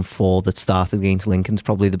front 4 that started against Lincoln's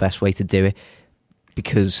probably the best way to do it,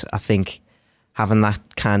 because I think having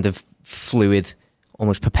that kind of fluid,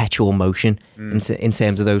 almost perpetual motion in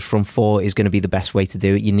terms of those front 4 is going to be the best way to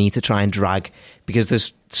do it. You need to try and drag, because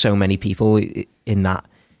there's so many people in that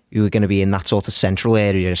who are going to be in that sort of central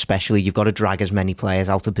area especially. You've got to drag as many players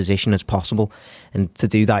out of position as possible, and to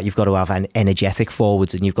do that you've got to have an energetic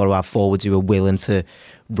forwards, and you've got to have forwards who are willing to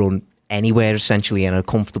run anywhere essentially and are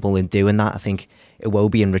comfortable in doing that. I think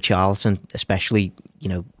Iwobi and Richarlison especially,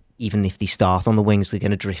 even if they start on the wings, they're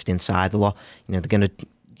going to drift inside a lot. They're going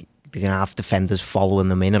to have defenders following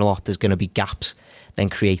them in a lot. There's going to be gaps then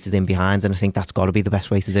created in behind, and I think that's got to be the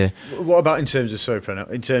best way to do it. What about in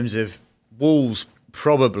terms of Wolves?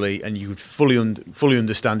 Probably, and you would fully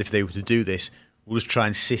understand if they were to do this, we'll just try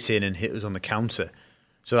and sit in and hit us on the counter.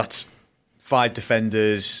 So that's 5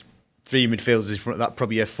 defenders, 3 midfielders in front of that,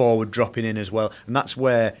 probably a forward dropping in as well. And that's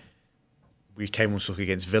where we came unstuck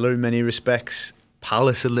against Villa in many respects.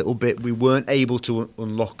 Palace a little bit. We weren't able to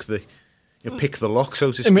unlock pick the lock,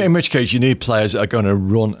 so to speak. In which case, you need players that are going to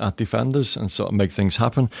run at defenders and sort of make things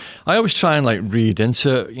happen. I always try and read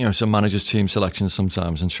into some managers' team selections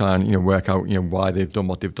sometimes and try and work out why they've done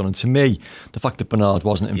what they've done. And to me, the fact that Bernard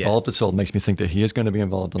wasn't involved at all makes me think that he is going to be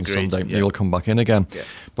involved on Sunday. He will come back in again. Yeah.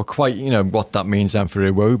 But quite what that means then for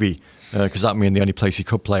Iwobi because that means the only place he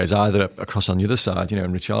could play is either across on the other side,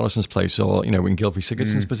 in Richarlison's place, or in Gylfi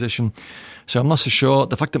Sigurdsson's position. So I'm not so sure.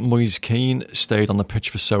 The fact that Moise Keane stayed on the pitch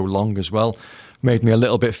for so long as well made me a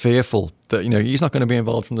little bit fearful that he's not going to be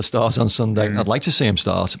involved from the start on Sunday. I'd like to see him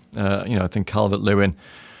start. I think Calvert-Lewin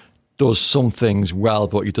does some things well,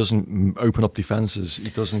 but he doesn't open up defences. He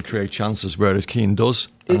doesn't create chances, whereas Keane does.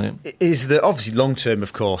 Is the obviously long term,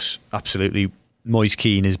 of course, absolutely. Moise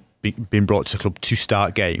Keane has been brought to the club to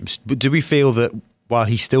start games, but do we feel that while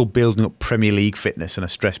he's still building up Premier League fitness, and I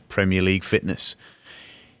stress Premier League fitness,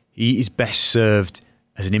 he is best served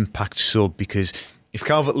as an impact sub? Because if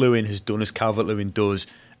Calvert-Lewin has done as Calvert-Lewin does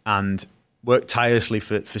and worked tirelessly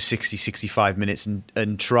for 60, 65 minutes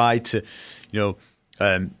and tried to,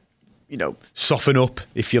 soften up,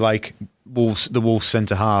 if you like, the Wolves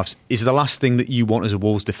centre halves, is the last thing that you want as a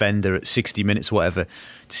Wolves defender at 60 minutes or whatever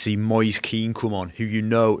to see Moise Keane come on,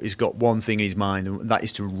 who has got one thing in his mind, and that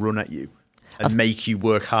is to run at you and make you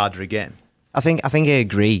work harder again. I think I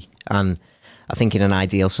agree, and I think in an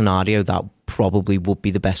ideal scenario that probably would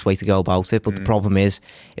be the best way to go about it. But the problem is,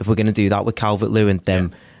 if we're going to do that with Calvert-Lewin,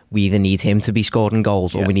 then we either need him to be scoring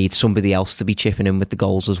goals or we need somebody else to be chipping in with the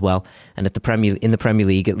goals as well. And in the Premier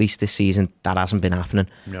League, at least this season, that hasn't been happening.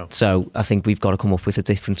 No. So I think we've got to come up with a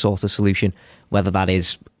different sort of solution, whether that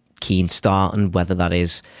is Keane starting, whether that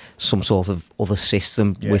is some sort of other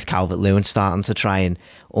system with Calvert-Lewin starting to try and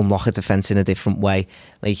unlock a defence in a different way.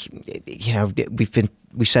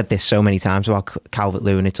 We've said this so many times about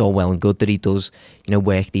Calvert-Lewin. It's all well and good that he does,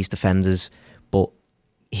 work these defenders, but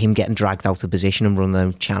him getting dragged out of position and running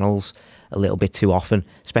them channels a little bit too often,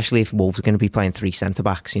 especially if Wolves are going to be playing three centre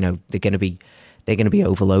backs, they're going to be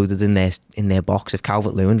overloaded in their box. If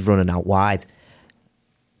Calvert-Lewin's running out wide,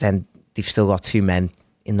 then they've still got two men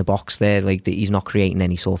in the box there. He's not creating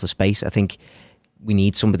any sort of space. I think we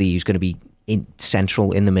need somebody who's going to be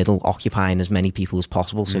central in the middle, occupying as many people as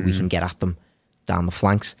possible, so we can get at them down the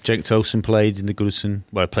flanks. Jake Tosin played in the Goodison.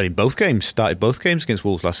 Well, played in both games. Started both games against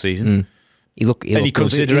Wolves last season. He looked good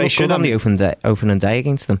on the opening day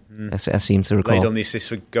against them. I seem to recall. Laid on the assist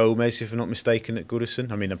for Gomez, if I'm not mistaken, at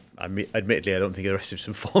Goodison. I mean, admittedly, I don't think the rest of his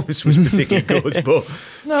performance was particularly good, but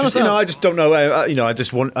I just don't know.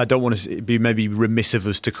 I don't want to be maybe remiss of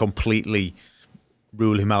us to completely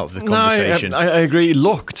rule him out of the conversation. I agree. He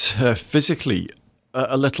looked physically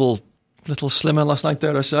a little slimmer last night,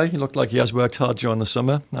 dare I say. He looked like he has worked hard during the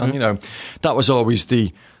summer. And, that was always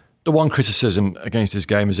the one criticism against his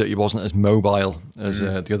game, is that he wasn't as mobile as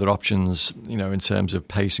the other options, in terms of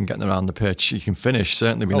pace and getting around the pitch. He can finish,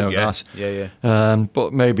 certainly, we know that. Yeah.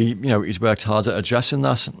 But maybe, he's worked hard at addressing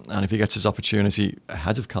that. And if he gets his opportunity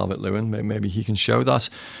ahead of Calvert-Lewin, maybe he can show that.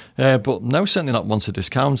 But no, certainly not one to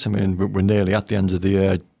discount. I mean, we're nearly at the end of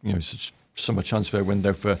the summer transfer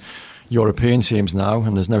window for European teams now,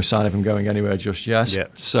 and there's no sign of him going anywhere just yet. Yeah.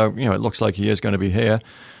 So, it looks like he is going to be here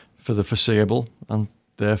for the foreseeable, and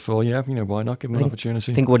therefore, why not give him an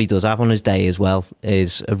opportunity? I think what he does have on his day as well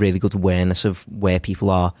is a really good awareness of where people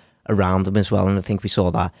are around him as well, and I think we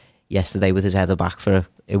saw that yesterday with his header back for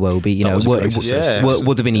Iwobi.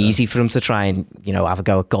 Would have been easy for him to try and have a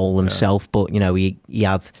go at goal himself, but he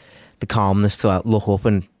had the calmness to look up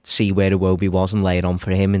and see where Iwobi was and lay it on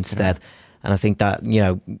for him instead. And I think that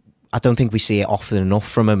I don't think we see it often enough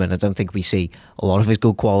from him, and I don't think we see a lot of his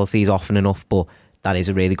good qualities often enough, but that is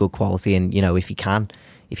a really good quality. And if he can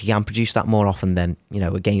produce that more often, then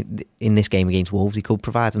again in this game against Wolves, he could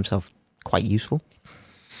provide himself quite useful.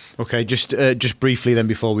 Okay, just briefly then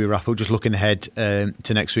before we wrap up, just looking ahead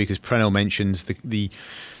to next week, as Preno mentions, the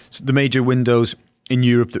major windows in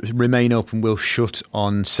Europe that remain open will shut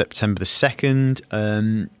on September the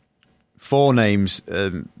 2nd. 4 names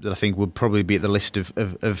that I think would probably be at the list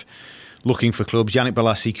of looking for clubs: Yannick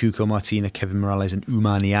Bolasie, Cuco Martina, Kevin Morales and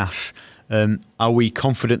Oumar Niasse. Are we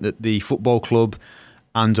confident that the football club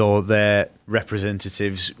and or their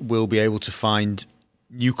representatives will be able to find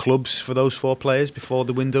new clubs for those 4 players before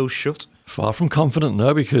the window's shut? Far from confident,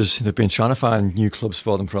 no, because they've been trying to find new clubs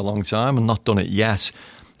for them for a long time and not done it yet.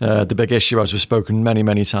 The big issue, as we've spoken many,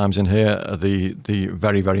 many times in here, are the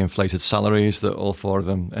very, very inflated salaries that all 4 of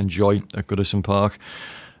them enjoy at Goodison Park.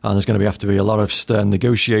 And there's going to have to be a lot of stern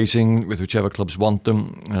negotiating with whichever clubs want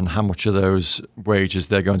them, and how much of those wages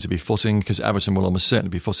they're going to be footing, because Everton will almost certainly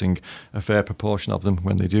be footing a fair proportion of them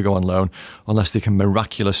when they do go on loan, unless they can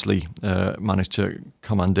miraculously manage to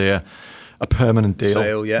commandeer a permanent deal.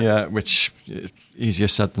 Sale, which easier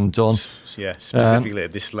said than done. Yeah, specifically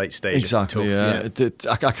at this late stage. Exactly,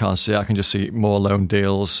 I can't see it. I can just see more loan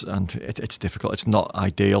deals, and it's difficult. It's not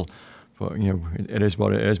ideal. But, it is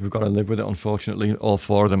what it is. We've got to live with it, unfortunately. All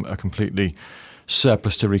 4 of them are completely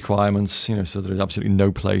surplus to requirements, so there is absolutely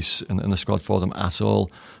no place in the squad for them at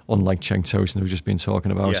all. Unlike Cenk Tosun, we've just been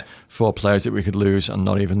talking about, 4 players that we could lose and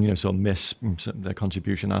not even sort of miss their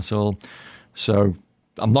contribution at all. So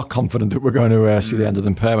I'm not confident that we're going to see the end of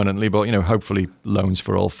them permanently, but hopefully loans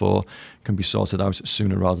for all 4 can be sorted out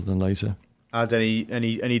sooner rather than later. Had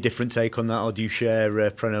any different take on that, or do you share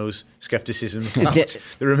Prano's scepticism about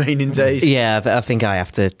the remaining days? Yeah, I think I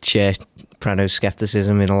have to share Prano's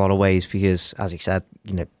scepticism in a lot of ways because, as he said,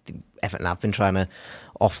 Everton have been trying to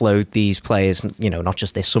offload these players, not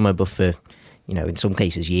just this summer, but for, in some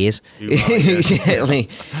cases years. Certainly,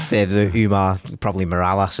 in terms of Umar, probably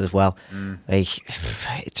Morales as well.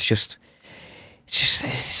 It's just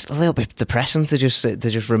a little bit depressing to just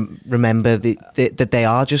remember that they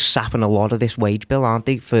are just sapping a lot of this wage bill, aren't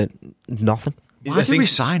they, for nothing? Why did we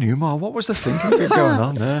sign Umar? What was the thinking going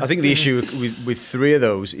on there? I think the issue with 3 of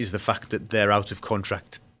those is the fact that they're out of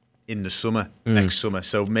contract in the summer, next summer.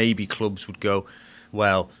 So maybe clubs would go,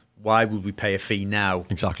 well, why would we pay a fee now?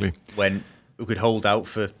 Exactly. When we could hold out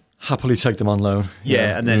for... Happily take them on loan.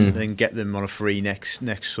 Yeah, and then get them on a free next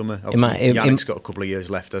summer. Yannick's got a couple of years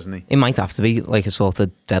left, hasn't he? It might have to be like a sort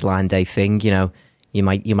of deadline day thing. You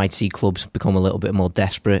might see clubs become a little bit more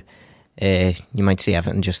desperate. You might see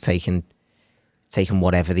Everton just taking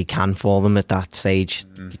whatever they can for them at that stage,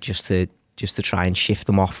 just to try and shift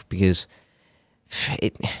them off, because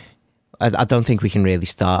I don't think we can really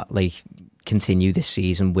continue this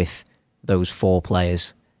season with those 4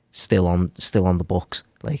 players still on the books.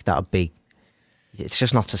 It's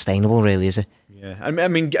just not sustainable, really, is it? Yeah, I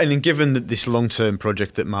mean, and given that this long-term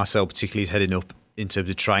project that Marcel particularly is heading up in terms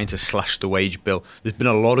of trying to slash the wage bill, there's been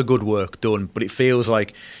a lot of good work done, but it feels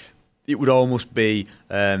like it would almost be,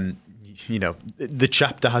 the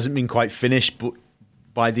chapter hasn't been quite finished, but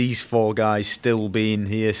by these 4 guys still being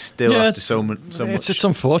here, after so much. It's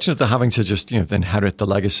unfortunate they're having to just inherit the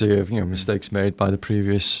legacy of mistakes made by the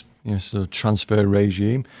previous sort of transfer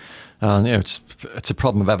regime. And it's a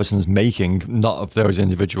problem of Everton's making, not of those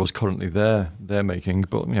individuals currently they're making,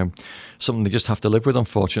 but something they just have to live with.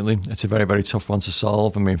 Unfortunately, it's a very, very tough one to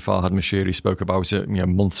solve. I mean, Farhad Moshiri spoke about it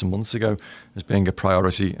months and months ago as being a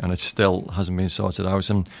priority, and it still hasn't been sorted out,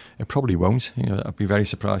 and it probably won't. I'd be very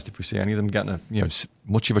surprised if we see any of them getting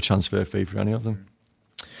much of a transfer fee for any of them.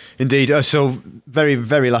 Indeed. So, very,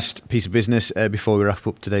 very last piece of business before we wrap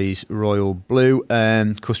up today's Royal Blue.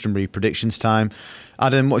 Customary predictions time.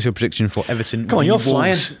 Adam, what's your prediction for Everton? Come on, you're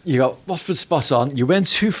flying. You got Watford spot on. You went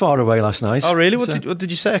too far away last night. Oh, really? What did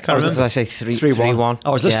you say? I can't remember. Did I say 3-1? I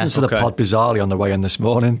was listening to the pod bizarrely on the way in this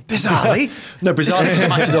morning. Bizarrely? No, bizarrely because the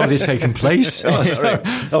match had already taken place. I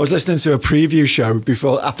was listening to a preview show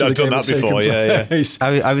after the game had taken place.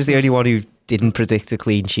 I was the only one who didn't predict a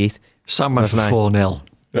clean sheet. Sam went for 4-0.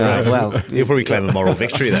 Right. Well, you'll probably claim a moral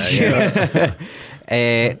victory there.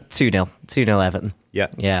 2-0 Everton.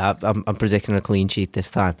 Yeah. I'm predicting a clean sheet this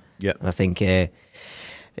time. Yeah, and I think a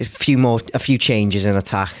few changes in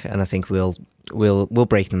attack, and I think we'll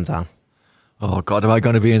break them down. Oh God, am I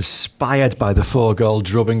going to be inspired by the 4-goal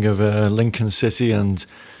drubbing of Lincoln City and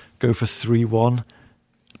go for 3-1?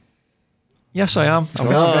 Yes, I am. I'm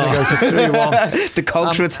going to go for 3-1. The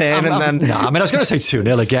cogs return, and then... I was going to say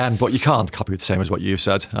 2-0 again, but you can't copy the same as what you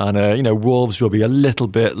said. And, Wolves will be a little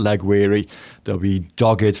bit leg-weary. They'll be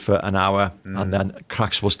dogged for an hour, and then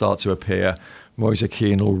cracks will start to appear. Moise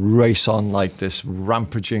Keane will race on like this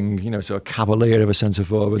rampaging, sort of cavalier of a centre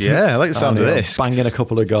forward. Yeah, I like the sound of this. Banging a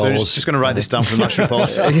couple of goals. So just going to write this down for the match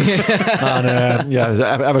report. And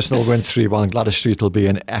Everton will win 3-1. Gladys Street will be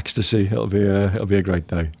in ecstasy. It'll be a great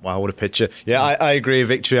day. Wow, what a picture. Yeah, I agree. A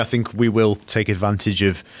victory. I think we will take advantage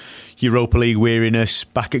of Europa League weariness.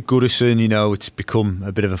 Back at Goodison, it's become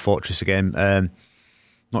a bit of a fortress again.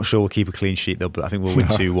 Not sure we'll keep a clean sheet though, but I think we'll win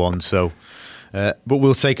 2-1. So. But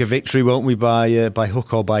we'll take a victory, won't we, by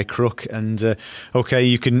hook or by crook? And okay,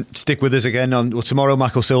 you can stick with us again tomorrow.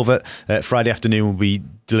 Michael Silver, Friday afternoon, will be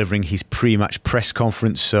delivering his pre-match press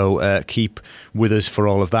conference. So keep with us for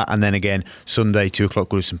all of that. And then again, Sunday, 2:00,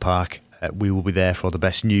 Goodison Park. We will be there for the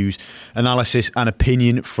best news, analysis and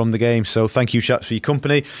opinion from the game. So thank you, chaps, for your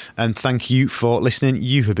company, and thank you for listening.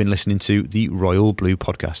 You have been listening to the Royal Blue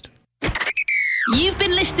Podcast. You've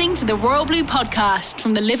been listening to the Royal Blue Podcast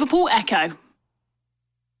from the Liverpool Echo.